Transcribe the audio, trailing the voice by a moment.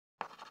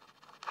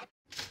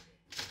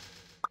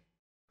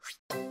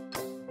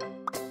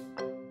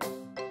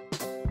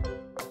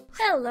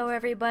Hello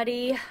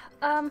everybody!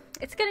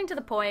 It's getting to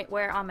the point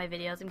where on my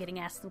videos I'm getting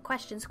asked some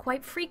questions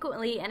quite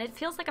frequently, and it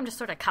feels like I'm just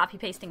sort of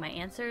copy-pasting my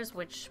answers,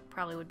 which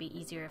probably would be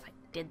easier if I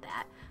did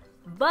that.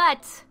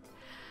 But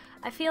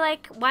I feel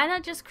like, why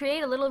not just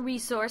create a little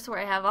resource where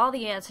I have all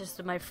the answers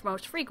to my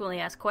most frequently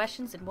asked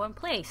questions in one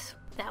place?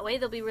 That way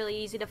they'll be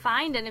really easy to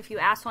find, and if you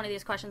ask one of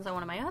these questions on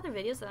one of my other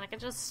videos, then I can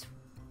just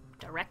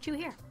direct you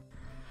here.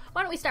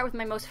 Why don't we start with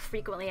my most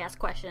frequently asked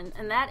question,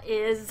 and that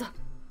is,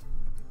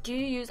 do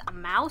you use a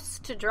mouse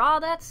to draw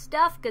that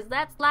stuff? Because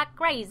that's like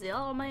crazy,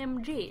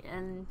 OMG.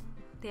 And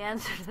the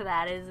answer to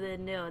that is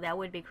no, that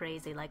would be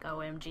crazy, like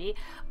OMG.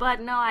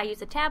 But no, I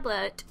use a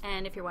tablet,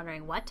 and if you're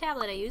wondering what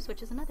tablet I use,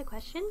 which is another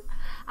question,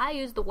 I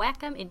use the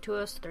Wacom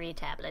Intuos 3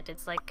 tablet.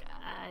 It's like,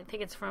 I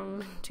think it's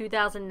from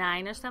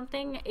 2009 or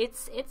something.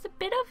 It's a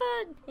bit of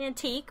an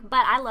antique,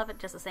 but I love it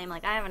just the same.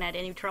 Like, I haven't had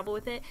any trouble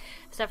with it,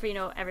 except for, you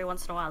know, every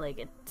once in a while, like,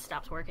 it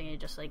stops working and you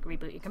just, like,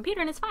 reboot your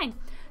computer and it's fine.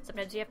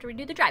 Sometimes you have to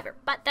redo the driver,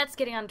 but that's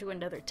getting on to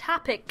another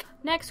topic.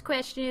 Next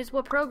question is,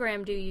 what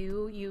program do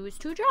you use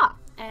to draw?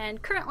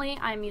 And currently,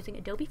 I'm using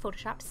Adobe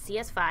Photoshop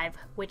CS5,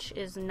 which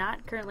is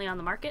not currently on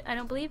the market, I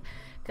don't believe,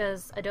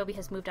 because Adobe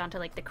has moved on to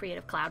like the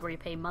Creative Cloud where you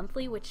pay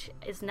monthly, which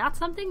is not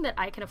something that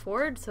I can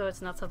afford, so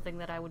it's not something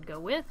that I would go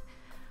with.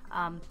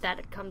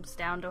 That comes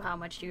down to how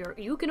much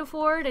you can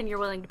afford and you're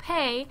willing to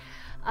pay.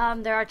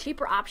 There are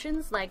cheaper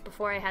options, like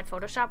before I had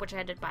Photoshop, which I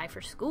had to buy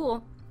for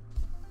school.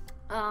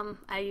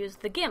 I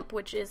used the GIMP,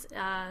 which is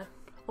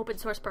open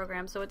source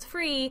program, so it's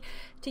free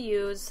to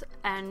use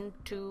and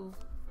to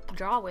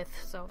draw with,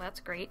 so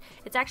that's great.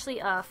 It's actually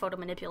a photo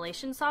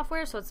manipulation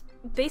software, so it's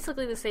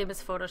basically the same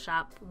as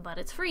Photoshop, but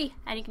it's free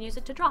and you can use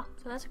it to draw,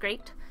 so that's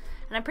great.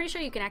 And I'm pretty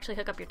sure you can actually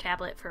hook up your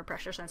tablet for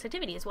pressure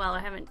sensitivity as well.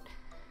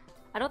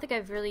 I don't think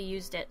I've really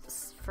used it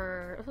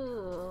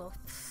for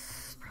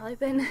it's probably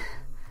been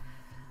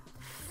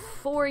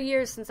 4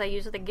 years since I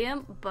used the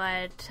GIMP,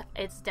 but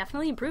it's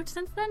definitely improved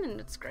since then, and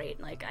it's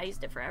great. Like, I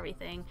used it for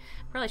everything.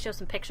 Probably show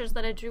some pictures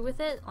that I drew with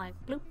it, like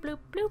bloop bloop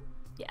bloop.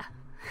 Yeah.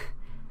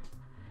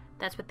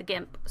 That's with the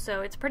GIMP.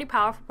 So it's a pretty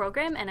powerful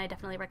program, and I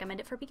definitely recommend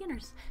it for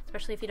beginners,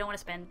 especially if you don't want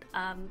to spend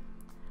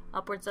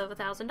upwards of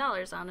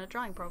 $1,000 on a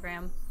drawing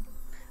program.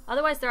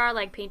 Otherwise, there are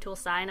like Paint Tool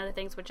SAI and other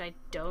things which I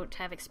don't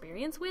have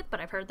experience with, but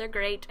I've heard they're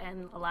great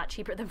and a lot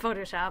cheaper than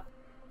Photoshop.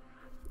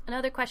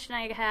 Another question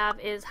I have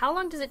is, how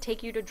long does it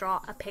take you to draw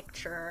a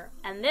picture?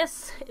 And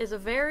this is a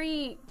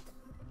very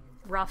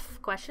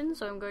rough question,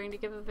 so I'm going to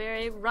give a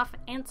very rough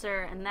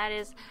answer, and that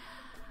is,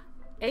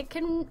 it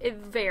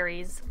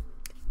varies.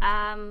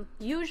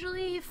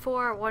 Usually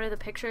for one of the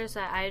pictures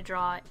that I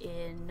draw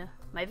in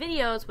my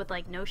videos with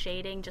like no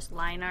shading, just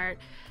line art,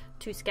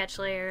 2 sketch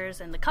layers,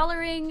 and the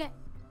coloring,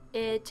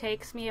 it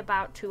takes me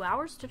about 2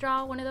 hours to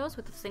draw one of those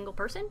with a single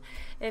person.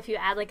 If you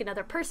add like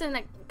another person,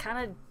 that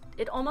kind of,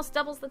 it almost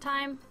doubles the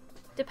time.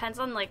 Depends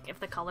on like if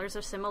the colors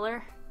are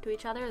similar to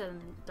each other, then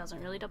it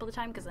doesn't really double the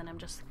time because then I'm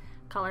just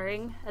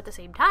coloring at the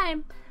same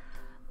time.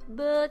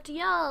 But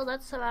yeah,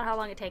 that's about how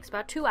long it takes,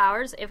 about 2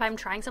 hours. If I'm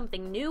trying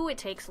something new, it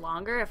takes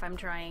longer. If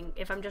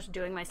I'm just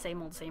doing my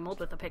same old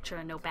with a picture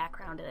and no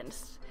background, then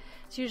it's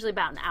usually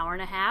about an hour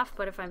and a half.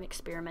 But if I'm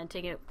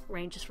experimenting, it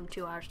ranges from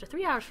 2 hours to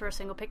 3 hours for a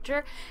single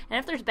picture. And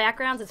if there's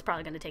backgrounds, it's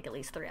probably going to take at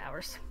least 3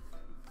 hours.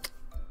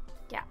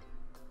 Yeah.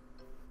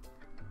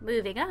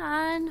 Moving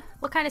on.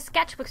 What kind of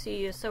sketchbooks do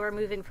you use? So we're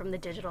moving from the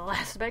digital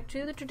aspect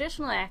to the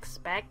traditional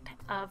aspect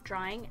of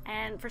drawing.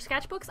 And for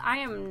sketchbooks, I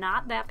am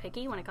not that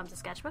picky when it comes to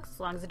sketchbooks, as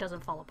long as it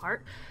doesn't fall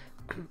apart.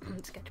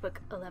 Sketchbook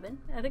 11.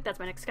 I think that's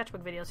my next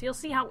sketchbook video, so you'll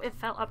see how it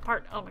fell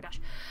apart. Oh my gosh.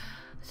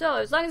 So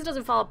as long as it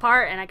doesn't fall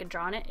apart and I can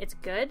draw on it, it's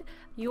good.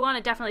 You want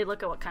to definitely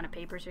look at what kind of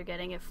papers you're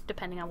getting,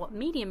 depending on what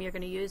medium you're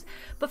going to use.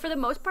 But for the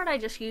most part, I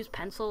just use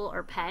pencil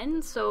or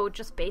pen, so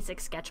just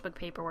basic sketchbook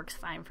paper works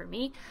fine for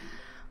me.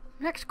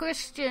 Next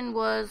question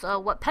was,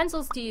 what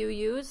pencils do you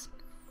use?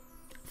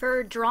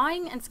 For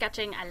drawing and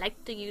sketching, I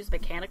like to use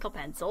mechanical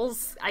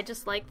pencils. I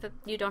just like that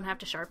you don't have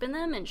to sharpen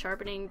them, and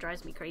sharpening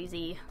drives me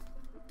crazy.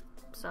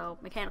 So,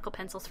 mechanical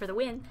pencils for the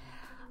win.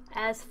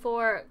 As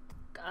for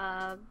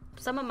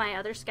some of my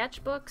other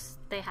sketchbooks,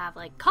 they have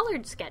like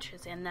colored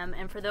sketches in them,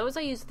 and for those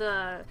I use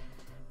the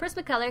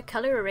Prismacolor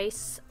Color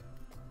Erase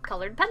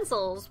colored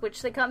pencils,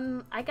 which I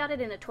got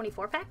it in a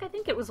 24 pack. I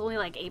think it was only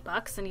like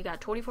 $8, and you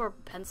got 24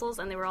 pencils,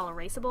 and they were all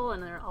erasable,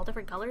 and they're all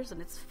different colors,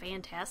 and it's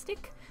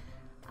fantastic.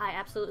 I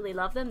absolutely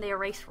love them. They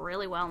erase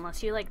really well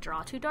unless you like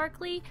draw too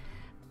darkly,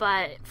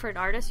 but for an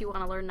artist, you want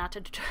to learn not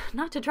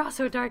to draw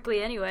so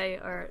darkly anyway,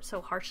 or so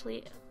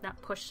harshly,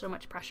 not push so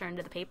much pressure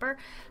into the paper.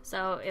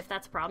 So if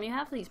that's a problem you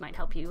have, these might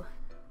help you,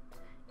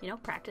 you know,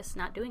 practice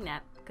not doing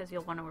that, because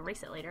you'll want to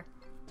erase it later.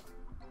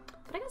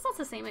 But I guess that's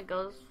the same. I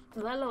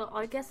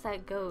guess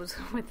that goes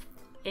with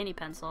any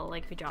pencil.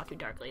 Like, if you draw too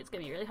darkly, it's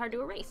going to be really hard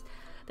to erase.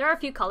 There are a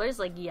few colors,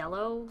 like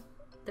yellow.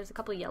 There's a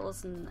couple of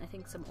yellows and I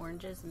think some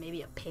oranges and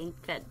maybe a pink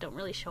that don't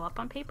really show up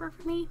on paper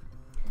for me.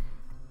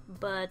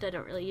 But I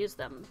don't really use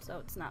them, so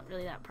it's not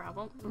really that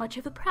much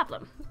of a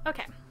problem.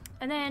 Okay,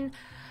 and then,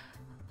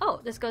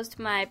 oh, this goes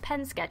to my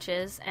pen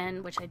sketches,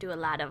 and which I do a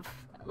lot of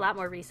a lot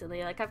more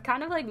recently. Like, I've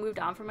kind of like moved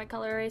on from my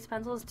color erase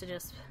pencils to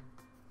just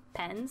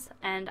pens,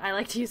 and I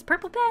like to use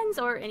purple pens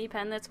or any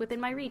pen that's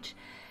within my reach.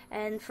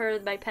 And for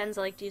my pens,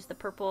 I like to use the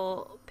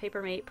purple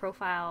Papermate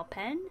Profile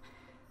pen.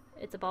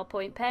 It's a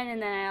ballpoint pen,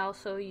 and then I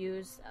also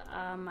use,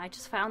 I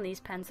just found these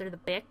pens. They're the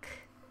Bic.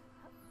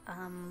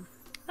 I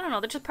don't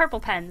know, they're just purple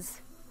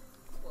pens.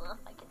 Well, if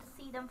I can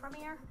see them from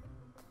here.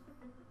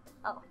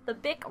 Oh, the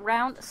Bic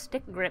round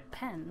stick grip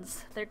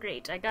pens. They're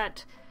great. I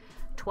got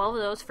 12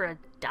 of those for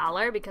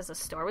 $1 because the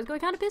store was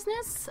going out of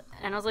business,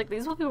 and I was like,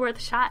 these will be worth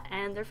a shot,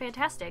 and they're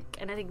fantastic.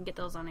 And I think you can get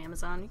those on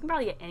Amazon. You can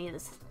probably get any of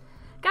this.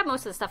 Got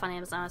most of the stuff on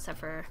Amazon except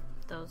for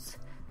those,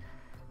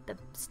 the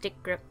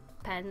stick grip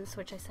pens,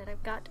 which I said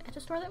I've got at a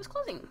store that was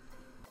closing.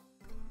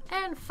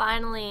 And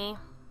finally,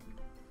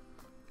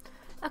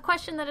 a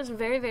question that is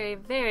very, very,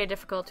 very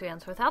difficult to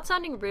answer without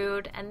sounding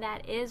rude, and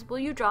that is, will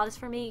you draw this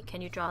for me?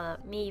 Can you draw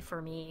me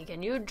for me?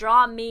 Can you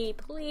draw me,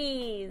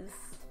 please?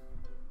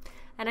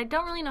 And I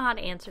don't really know how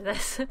to answer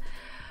this.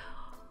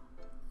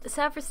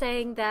 Except for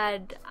saying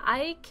that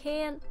I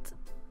can't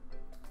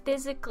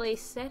physically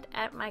sit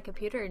at my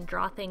computer and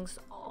draw things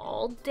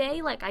all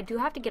day. Like, I do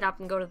have to get up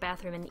and go to the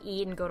bathroom and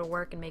eat and go to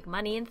work and make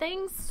money and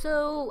things,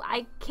 so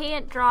I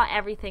can't draw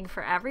everything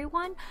for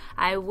everyone.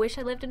 I wish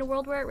I lived in a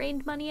world where it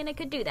rained money and I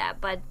could do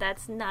that, but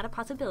that's not a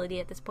possibility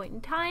at this point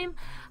in time.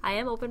 I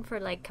am open for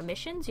like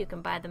commissions. You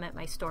can buy them at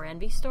my store,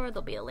 Envy Store.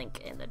 There'll be a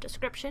link in the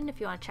description if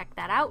you want to check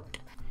that out.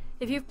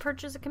 If you've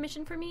purchased a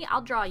commission for me,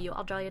 I'll draw you.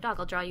 I'll draw your dog.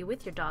 I'll draw you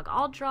with your dog.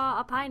 I'll draw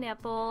a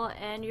pineapple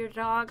and your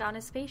dog on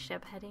a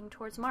spaceship heading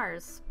towards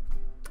Mars.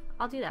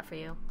 I'll do that for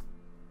you.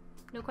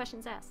 No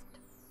questions asked.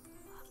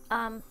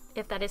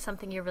 If that is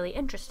something you're really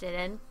interested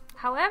in.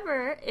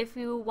 However, if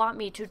you want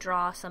me to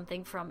draw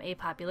something from a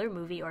popular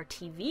movie or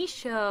TV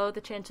show,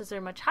 the chances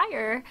are much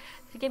higher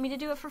to get me to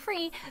do it for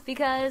free,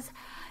 because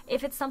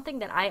if it's something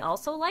that I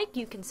also like,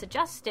 you can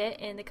suggest it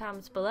in the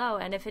comments below,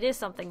 and if it is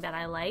something that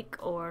I like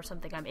or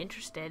something I'm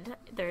interested,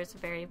 there's a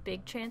very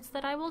big chance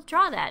that I will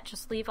draw that.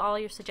 Just leave all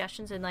your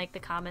suggestions in like the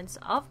comments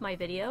of my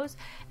videos,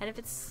 and if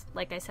it's,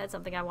 like I said,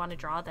 something I want to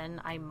draw,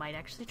 then I might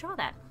actually draw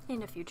that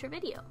in a future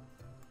video.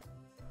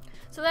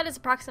 So that is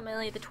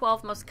approximately the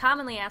 12 most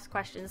commonly asked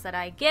questions that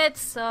I get,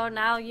 so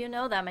now you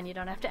know them and you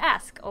don't have to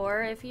ask.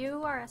 Or if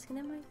you are asking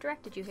them, I've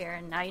directed you here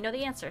and now you know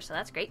the answer, so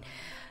that's great.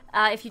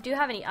 If you do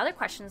have any other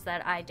questions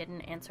that I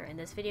didn't answer in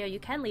this video, you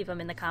can leave them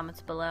in the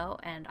comments below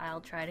and I'll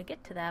try to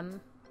get to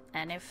them.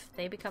 And if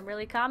they become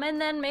really common,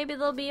 then maybe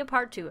there'll be a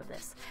part 2 of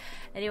this.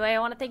 Anyway, I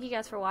want to thank you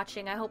guys for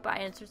watching. I hope I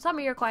answered some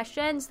of your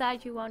questions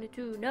that you wanted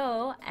to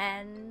know,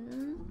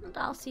 and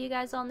I'll see you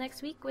guys all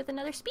next week with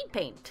another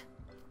Speedpaint.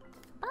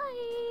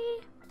 Bye!